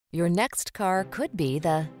Your next car could be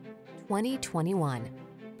the 2021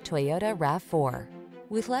 Toyota RAV4.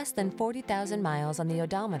 With less than 40,000 miles on the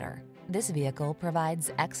odometer, this vehicle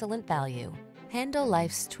provides excellent value. Handle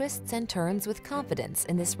life's twists and turns with confidence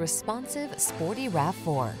in this responsive, sporty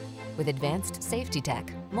RAV4. With advanced safety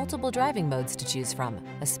tech, multiple driving modes to choose from,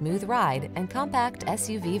 a smooth ride, and compact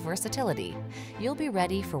SUV versatility, you'll be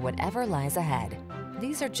ready for whatever lies ahead.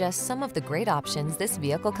 These are just some of the great options this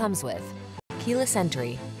vehicle comes with: keyless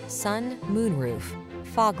entry, sun, moonroof,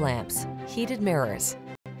 fog lamps, heated mirrors,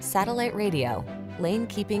 satellite radio, lane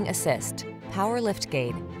keeping assist, power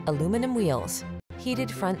liftgate, aluminum wheels,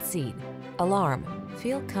 heated front seat, alarm.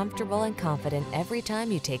 Feel comfortable and confident every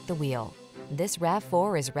time you take the wheel. This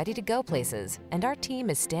RAV4 is ready to go places, and our team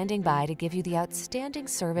is standing by to give you the outstanding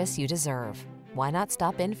service you deserve. Why not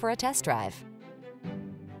stop in for a test drive?